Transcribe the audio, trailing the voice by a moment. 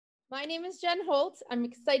My name is Jen Holt. I'm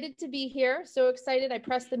excited to be here. So excited I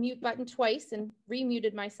pressed the mute button twice and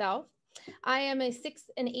remuted myself. I am a 6th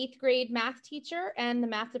and 8th grade math teacher and the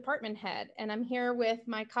math department head, and I'm here with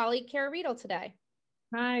my colleague Cara Riedel today.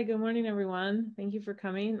 Hi, good morning, everyone. Thank you for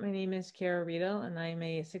coming. My name is Cara Riedel, and I'm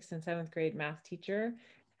a 6th and 7th grade math teacher,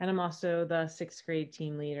 and I'm also the 6th grade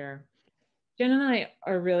team leader. Jen and I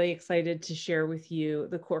are really excited to share with you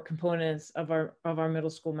the core components of our middle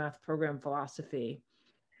school math program philosophy.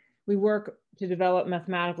 We work to develop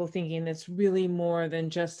mathematical thinking that's really more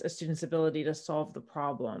than just a student's ability to solve the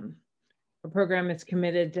problem. Our program is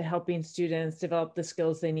committed to helping students develop the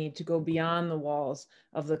skills they need to go beyond the walls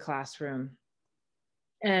of the classroom.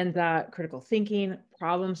 And critical thinking,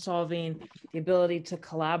 problem solving, the ability to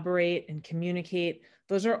collaborate and communicate,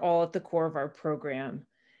 those are all at the core of our program.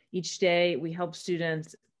 Each day, we help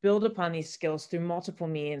students build upon these skills through multiple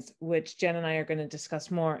means, which Jen and I are going to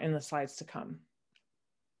discuss more in the slides to come.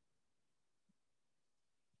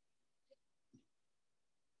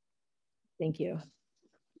 Thank you.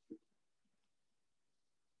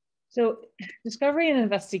 So discovery and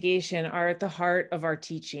investigation are at the heart of our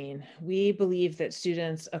teaching. We believe that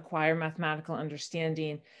students acquire mathematical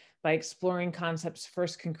understanding by exploring concepts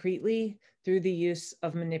first concretely through the use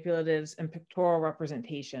of manipulatives and pictorial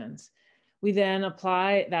representations. We then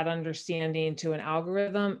apply that understanding to an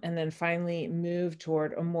algorithm and then finally move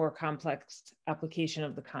toward a more complex application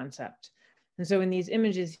of the concept. And so in these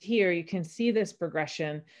images here, you can see this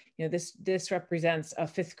progression. This represents a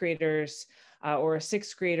 5th grader's or a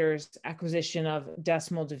 6th grader's acquisition of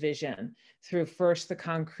decimal division through first the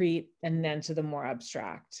concrete and then to the more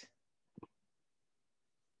abstract.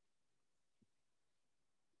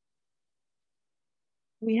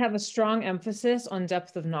 We have a strong emphasis on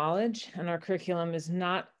depth of knowledge, and our curriculum is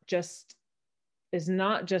not just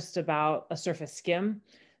about a surface skim.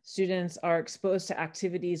 Students are exposed to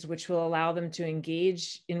activities which will allow them to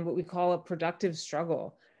engage in what we call a productive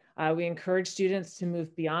struggle. We encourage students to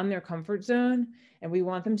move beyond their comfort zone, and we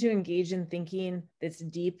want them to engage in thinking that's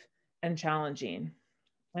deep and challenging.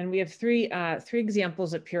 And we have three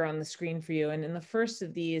examples appear on the screen for you. And in the first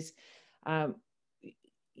of these,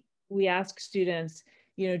 we ask students,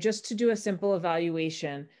 just to do a simple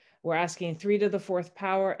evaluation. We're asking 3 to the 4th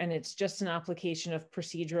power, and it's just an application of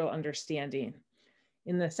procedural understanding.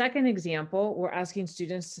 In the second example, we're asking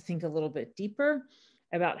students to think a little bit deeper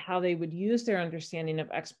about how they would use their understanding of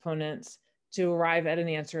exponents to arrive at an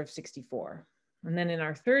answer of 64. And then in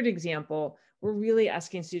our third example, we're really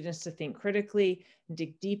asking students to think critically and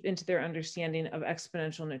dig deep into their understanding of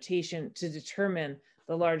exponential notation to determine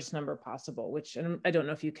the largest number possible, which I don't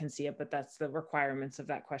know if you can see it, but that's the requirements of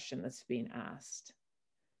that question that's being asked.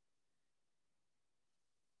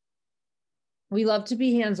 We love to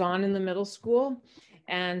be hands-on in the middle school,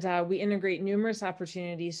 and we integrate numerous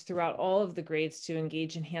opportunities throughout all of the grades to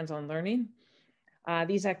engage in hands-on learning.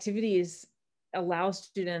 These activities allow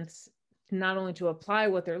students not only to apply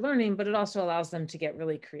what they're learning, but it also allows them to get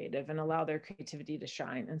really creative and allow their creativity to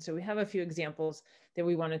shine. And so we have a few examples that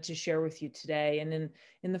we wanted to share with you today. And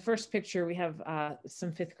in the first picture, we have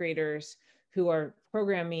some 5th graders who are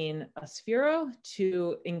programming a Sphero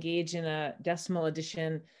to engage in a decimal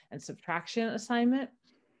addition and subtraction assignment.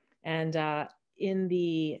 And in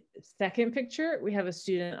the second picture, we have a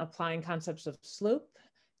student applying concepts of slope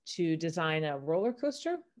to design a roller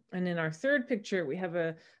coaster. And in our third picture, we have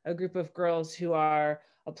a group of girls who are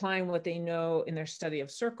applying what they know in their study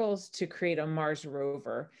of circles to create a Mars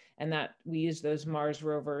rover. And that we use those Mars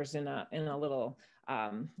rovers in a little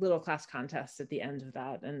class contest at the end of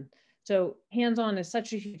that. And so hands-on is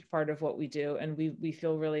such a huge part of what we do, and we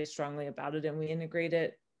feel really strongly about it, and we integrate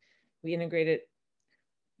it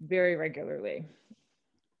very regularly.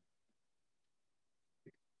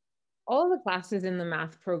 All of the classes in the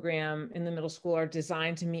math program in the middle school are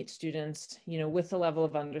designed to meet students, with the level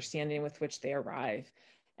of understanding with which they arrive.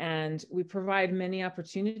 And we provide many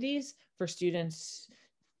opportunities for students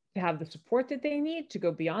to have the support that they need to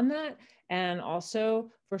go beyond that, and also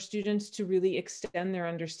for students to really extend their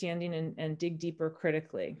understanding and dig deeper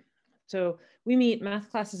critically. So math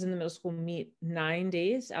classes in the middle school meet 9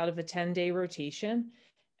 days out of a 10-day rotation.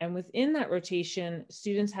 And within that rotation,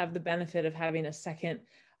 students have the benefit of having a second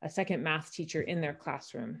math teacher in their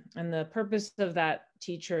classroom. And the purpose of that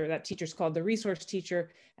teacher's called the resource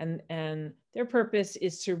teacher. And their purpose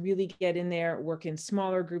is to really get in there, work in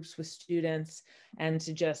smaller groups with students, and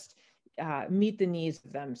to just meet the needs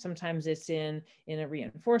of them. Sometimes it's in a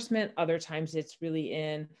reinforcement, other times it's really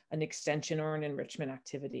in an extension or an enrichment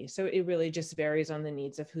activity. So it really just varies on the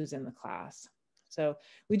needs of who's in the class. So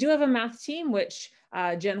we do have a math team, which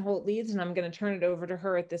Jen Holt leads, and I'm going to turn it over to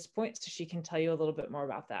her at this point so she can tell you a little bit more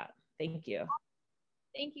about that. Thank you.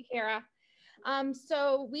 Thank you, Cara.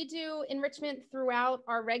 So we do enrichment throughout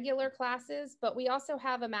our regular classes, but we also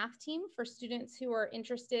have a math team for students who are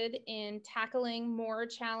interested in tackling more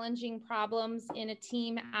challenging problems in a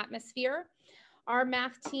team atmosphere. Our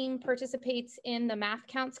math team participates in the Math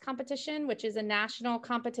Counts competition, which is a national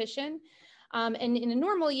competition. And in a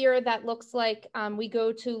normal year, that looks like we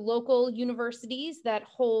go to local universities that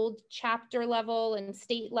hold chapter level and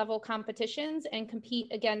state level competitions and compete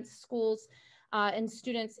against schools and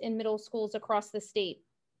students in middle schools across the state.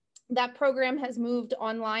 That program has moved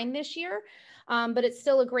online this year, but it's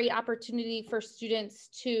still a great opportunity for students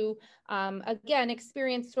to, again,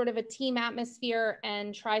 experience sort of a team atmosphere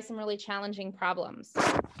and try some really challenging problems.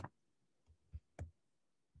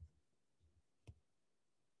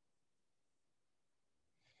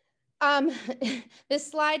 This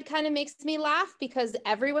slide kind of makes me laugh because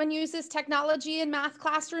everyone uses technology in math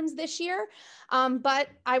classrooms this year. But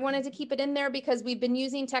I wanted to keep it in there because we've been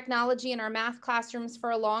using technology in our math classrooms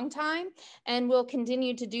for a long time, and we'll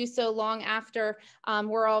continue to do so long after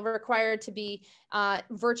we're all required to be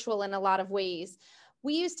virtual in a lot of ways.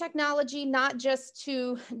 We use technology not just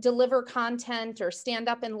to deliver content or stand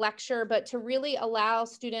up and lecture, but to really allow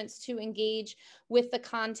students to engage with the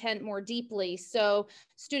content more deeply. So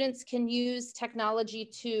students can use technology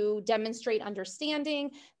to demonstrate understanding.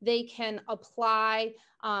 They can apply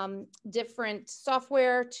different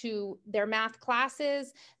software to their math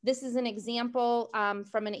classes. This is an example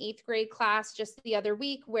from an 8th grade class just the other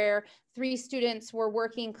week where 3 students were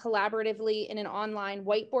working collaboratively in an online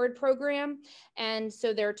whiteboard program. And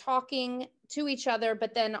so they're talking to each other,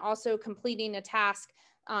 but then also completing a task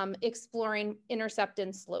exploring intercept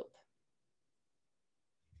and slope.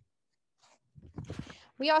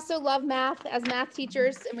 We also love math as math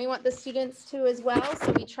teachers, and we want the students to as well.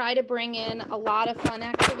 So we try to bring in a lot of fun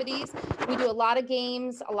activities. We do a lot of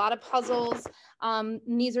games, a lot of puzzles.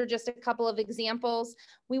 These are just a couple of examples.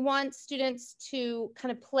 We want students to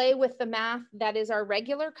kind of play with the math that is our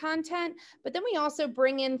regular content, but then we also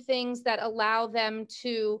bring in things that allow them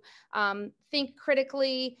to think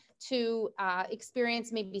critically, to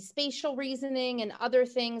experience maybe spatial reasoning and other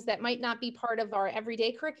things that might not be part of our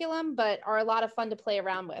everyday curriculum, but are a lot of fun to play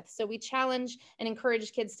around with. So we challenge and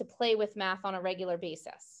encourage kids to play with math on a regular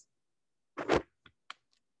basis.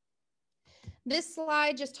 This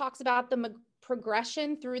slide just talks about the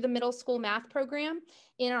progression through the middle school math program.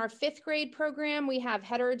 In our 5th grade program, we have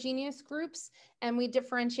heterogeneous groups and we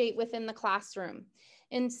differentiate within the classroom.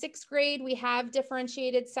 In 6th grade, we have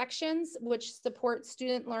differentiated sections which support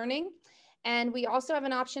student learning. And we also have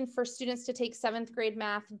an option for students to take 7th grade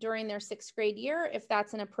math during their 6th grade year if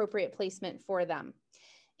that's an appropriate placement for them.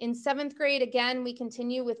 In 7th grade, again, we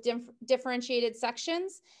continue with differentiated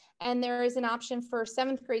sections. And there is an option for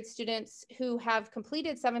 7th grade students who have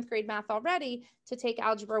completed 7th grade math already to take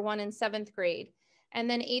Algebra 1 in 7th grade. And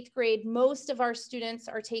then 8th grade, most of our students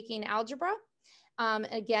are taking algebra.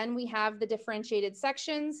 Again, we have the differentiated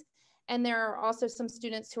sections, and there are also some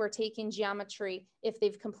students who are taking geometry if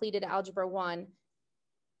they've completed Algebra 1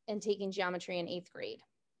 and taking geometry in 8th grade.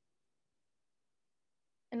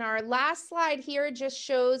 And our last slide here just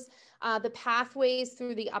shows the pathways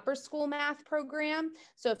through the upper school math program.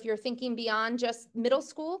 So if you're thinking beyond just middle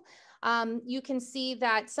school, you can see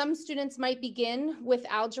that some students might begin with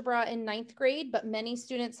algebra in 9th grade, but many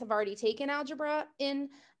students have already taken algebra in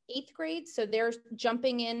 8th grade. So they're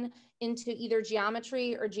jumping into either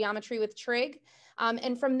geometry or geometry with trig.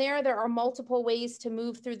 And from there are multiple ways to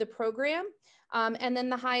move through the program. And then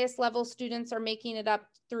the highest level students are making it up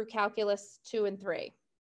through calculus 2 and 3.